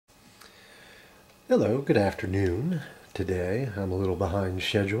Hello, good afternoon. Today I'm a little behind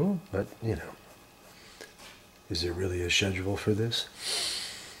schedule, but is there really a schedule for this?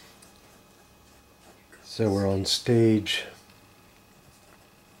 So we're on stage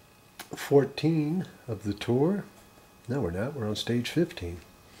 14 of the tour. No, we're not. We're on stage 15.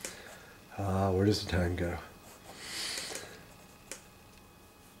 Where does the time go?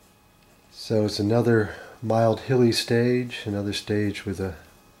 So it's another mild hilly stage, another stage with a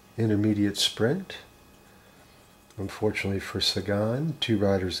intermediate sprint. Unfortunately for Sagan, two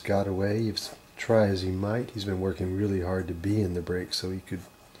riders got away. Try as he might, he's been working really hard to be in the break so he could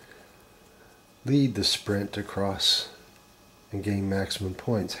lead the sprint across and gain maximum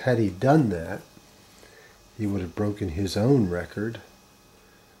points. Had he done that, he would have broken his own record,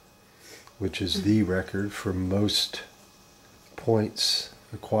 which is the record for most points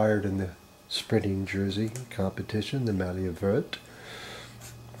acquired in the sprinting jersey competition, the Maillot Vert,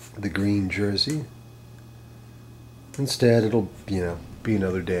 the green jersey. Instead, it'll, be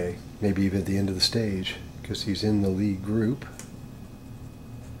another day, maybe even at the end of the stage, because he's in the lead group.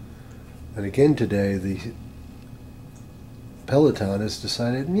 And again today, the peloton has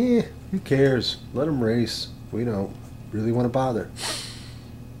decided, who cares? Let them race. We don't really want to bother.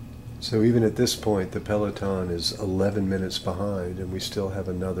 So even at this point, the peloton is 11 minutes behind, and we still have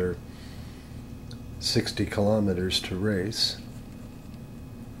another 60 kilometers to race.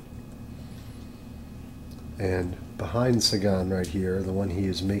 And behind Sagan right here, the one he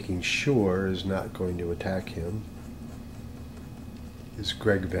is making sure is not going to attack him, is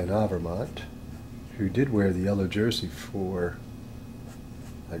Greg Van Avermaet, who did wear the yellow jersey for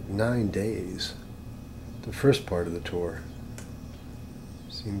like 9 days, the first part of the tour.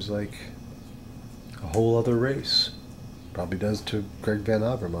 Seems like a whole other race. Probably does to Greg Van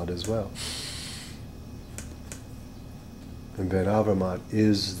Avermaet as well. And Van Avermaet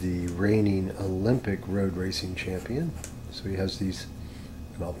is the reigning Olympic road racing champion. So he has these,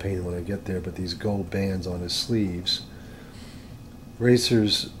 and I'll paint him when I get there, but these gold bands on his sleeves.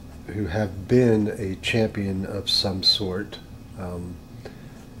 Racers who have been a champion of some sort,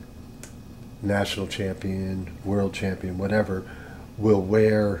 national champion, world champion, whatever, will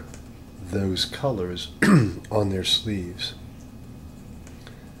wear those colors on their sleeves.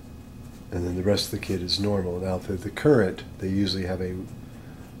 And then the rest of the kit is normal. Now, for the current, they usually have a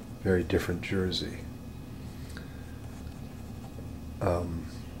very different jersey.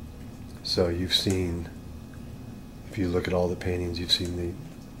 So you've seen, if you look at all the paintings, you've seen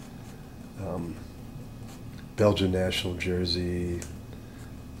the Belgian national jersey,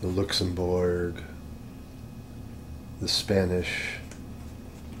 the Luxembourg, the Spanish,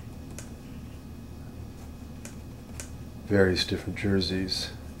 various different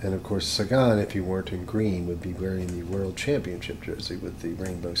jerseys. And of course, Sagan, if he weren't in green, would be wearing the World Championship jersey with the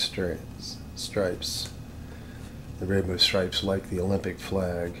rainbow stripes. The rainbow stripes, like the Olympic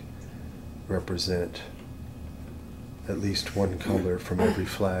flag, represent at least one color from every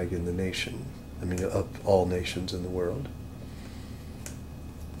flag in the nation. I mean, of all nations in the world.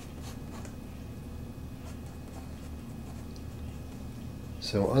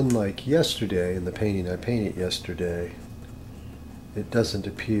 So unlike yesterday, in the painting I painted yesterday, it doesn't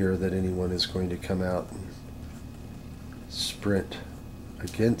appear that anyone is going to come out and sprint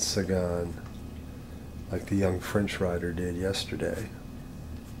against Sagan like the young French rider did yesterday.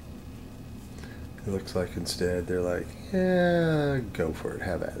 It looks like instead they're like, yeah, go for it,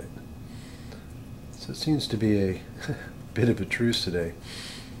 have at it. So it seems to be a bit of a truce today,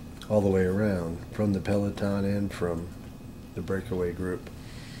 all the way around, from the peloton and from the breakaway group.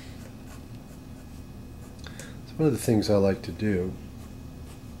 One of the things I like to do,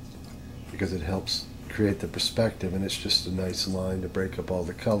 because it helps create the perspective, and it's just a nice line to break up all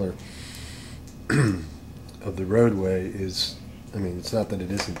the color of the roadway, is, it's not that it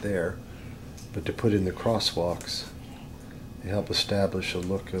isn't there, but to put in the crosswalks. They help establish a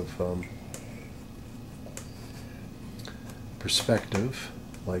look of perspective,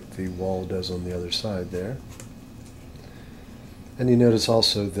 like the wall does on the other side there. And you notice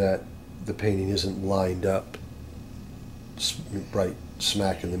also that the painting isn't lined up right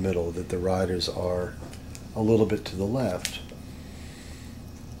smack in the middle, that the riders are a little bit to the left.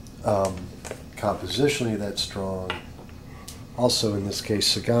 Compositionally, that's strong. Also, in this case,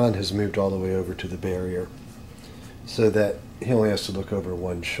 Sagan has moved all the way over to the barrier so that he only has to look over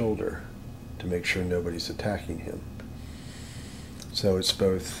one shoulder to make sure nobody's attacking him. So it's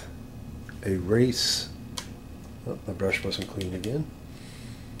both a race. Oh, my brush wasn't clean again.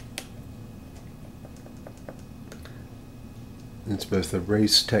 It's both a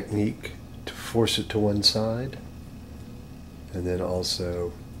race technique to force it to one side, and then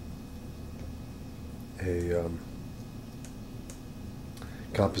also a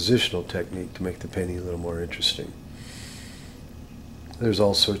compositional technique to make the painting a little more interesting. There's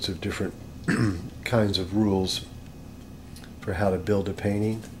all sorts of different kinds of rules for how to build a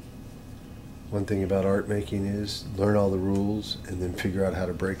painting. One thing about art making is learn all the rules and then figure out how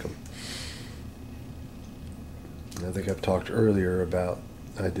to break them. And I think I've talked earlier about,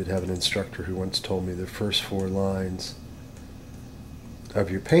 I did have an instructor who once told me the first 4 lines of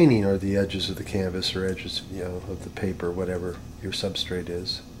your painting are the edges of the canvas or edges, of the paper, whatever your substrate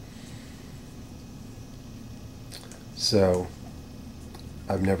is. So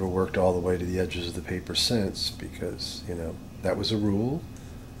I've never worked all the way to the edges of the paper since, because, that was a rule.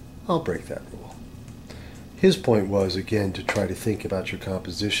 I'll break that rule. His point was, again, to try to think about your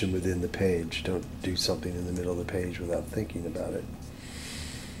composition within the page. Don't do something in the middle of the page without thinking about it.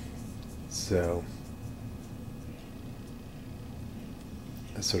 So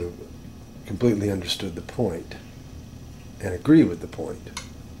I sort of completely understood the point and agree with the point,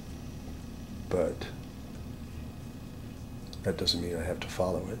 but that doesn't mean I have to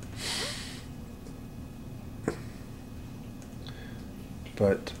follow it.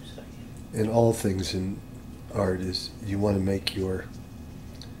 But in all things in art is you want to make your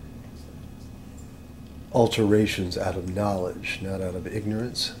alterations out of knowledge, not out of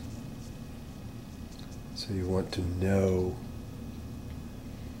ignorance. So you want to know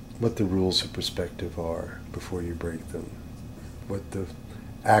what the rules of perspective are before you break them, what the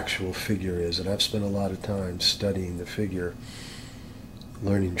actual figure is. And I've spent a lot of time studying the figure,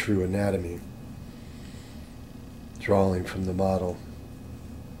 learning true anatomy, drawing from the model,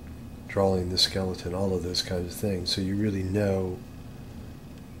 drawing the skeleton, all of those kinds of things. So you really know,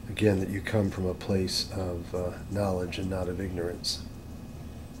 again, that you come from a place of knowledge and not of ignorance.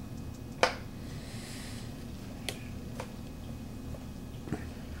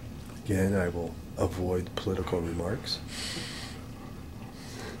 Again, I will avoid political remarks.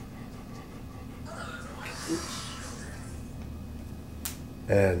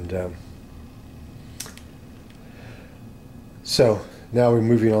 And so now we're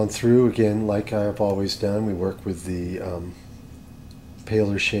moving on through, again, like I've always done. We work with the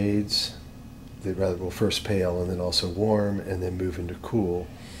paler shades. First pale and then also warm, and then move into cool.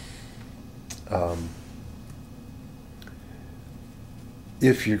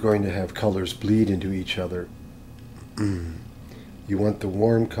 If you're going to have colors bleed into each other, you want the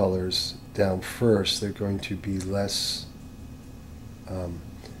warm colors down first. They're going to be less,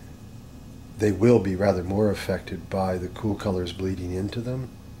 they will be rather more affected by the cool colors bleeding into them.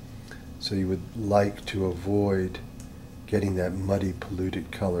 So you would like to avoid getting that muddy,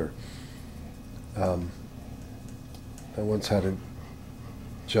 polluted color. I once had a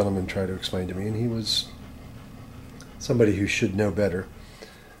gentleman try to explain to me, and he was somebody who should know better,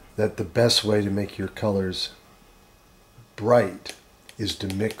 that the best way to make your colors bright is to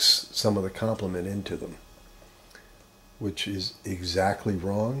mix some of the complement into them, which is exactly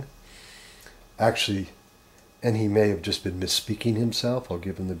wrong. Actually, and he may have just been misspeaking himself, I'll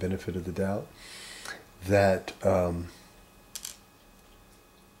give him the benefit of the doubt, that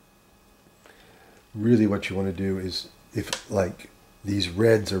really what you want to do is, if like these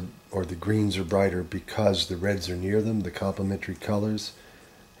reds or the greens are brighter because the reds are near them, the complementary colors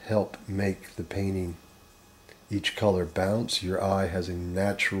help make the painting, each color bounce. Your eye has a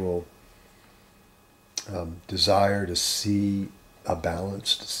natural desire to see a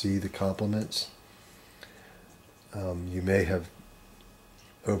balance, to see the complements. You may have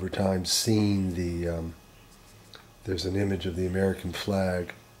over time seen there's an image of the American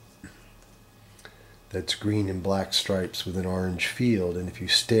flag that's green and black stripes with an orange field, and if you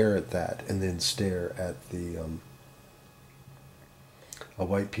stare at that and then stare at a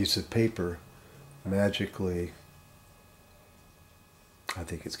white piece of paper, magically, I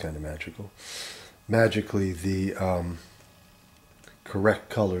think it's kind of magical, magically the correct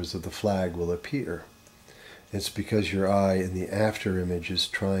colors of the flag will appear. It's because your eye in the after image is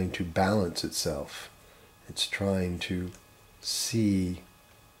trying to balance itself. It's trying to see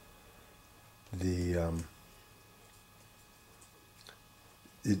the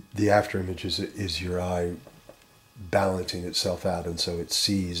after image is your eye balancing itself out, and so it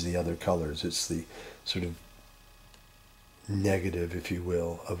sees the other colors. It's the sort of negative, if you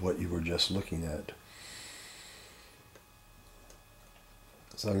will, of what you were just looking at.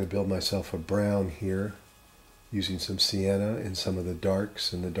 So I'm going to build myself a brown here using some sienna and some of the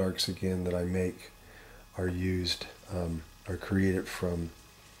darks, and the darks again that I make are created from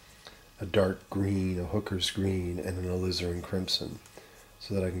a dark green, a hooker's green, and an alizarin crimson,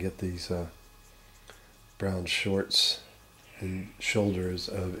 so that I can get these brown shorts and shoulders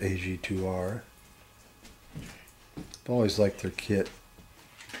of AG2R. I've always liked their kit,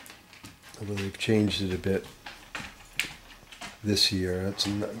 although they've changed it a bit this year. It's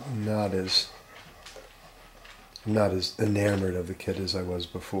not as enamored of the kit as I was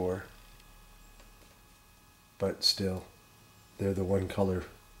before, but still, they're the one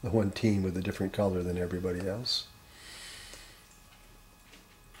team with a different color than everybody else.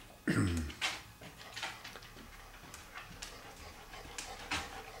 So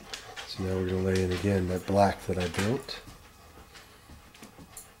now we're going to lay in again that black that I built.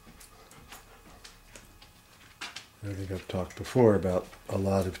 I think I've talked before about a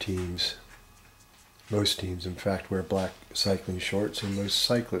lot of teams, most teams in fact, wear black cycling shorts, and most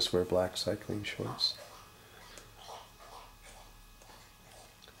cyclists wear black cycling shorts.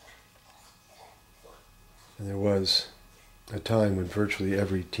 And there was a time when virtually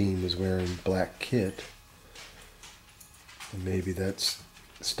every team was wearing black kit, and maybe that's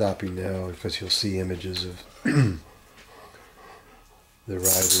stopping now because you'll see images of the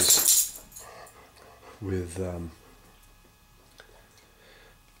riders with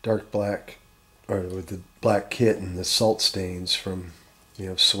dark black, or with the black kit and the salt stains from,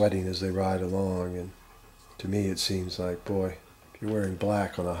 sweating as they ride along. And to me it seems like, boy, if you're wearing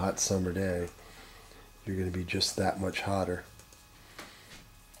black on a hot summer day, you're going to be just that much hotter.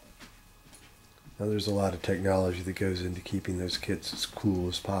 Now there's a lot of technology that goes into keeping those kits as cool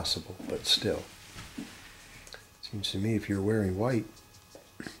as possible, but still, it seems to me if you're wearing white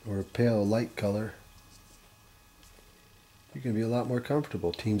or a pale light color, you're going to be a lot more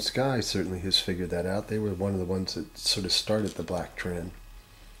comfortable. Team Sky certainly has figured that out. They were one of the ones that sort of started the black trend,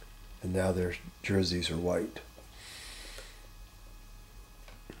 and now their jerseys are white.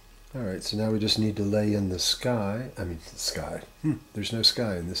 Alright, so now we just need to lay in the sky. There's no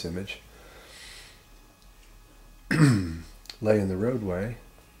sky in this image. Lay in the roadway.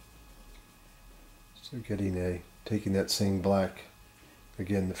 So taking that same black,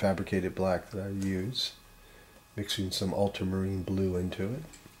 again the fabricated black that I use, mixing some ultramarine blue into it,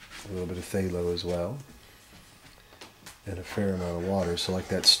 a little bit of phthalo as well, and a fair amount of water. So like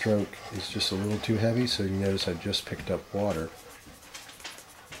that stroke is just a little too heavy, so you notice I just picked up water.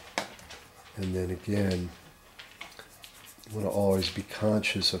 And then again, you want to always be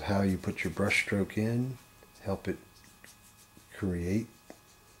conscious of how you put your brush stroke in, help it create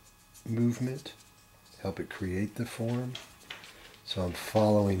movement, help it create the form. So I'm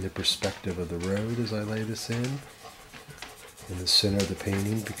following the perspective of the road as I lay this in the center of the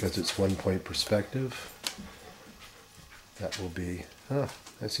painting, because it's 1-point perspective. That will be, I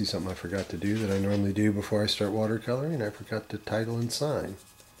see something I forgot to do that I normally do before I start watercoloring. I forgot to title and sign.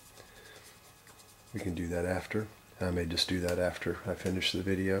 We can do that after. I may just do that after I finish the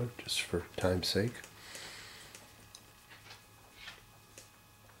video, just for time's sake.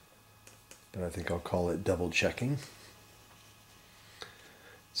 But I think I'll call it double checking.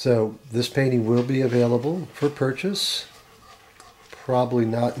 So this painting will be available for purchase, probably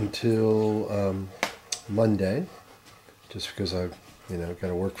not until Monday, just because I've got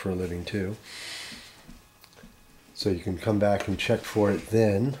to work for a living too. So you can come back and check for it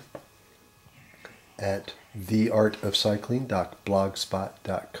then at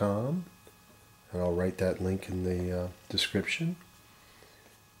theartofcycling.blogspot.com, and I'll write that link in the description.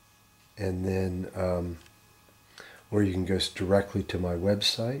 And then, or you can go directly to my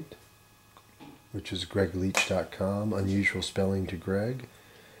website, which is gregleach.com, unusual spelling to Greg,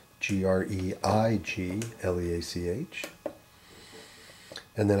 G-R-E-I-G-L-E-A-C-H.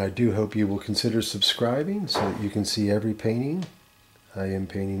 And then I do hope you will consider subscribing so that you can see every painting. I am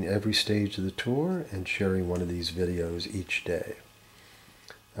painting every stage of the tour and sharing one of these videos each day.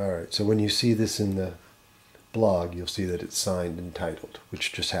 Alright, so when you see this in the blog, you'll see that it's signed and titled,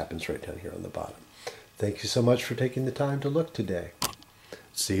 which just happens right down here on the bottom. Thank you so much for taking the time to look today.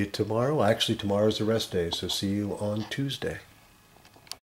 See you tomorrow. Actually, tomorrow's a rest day, so see you on Tuesday.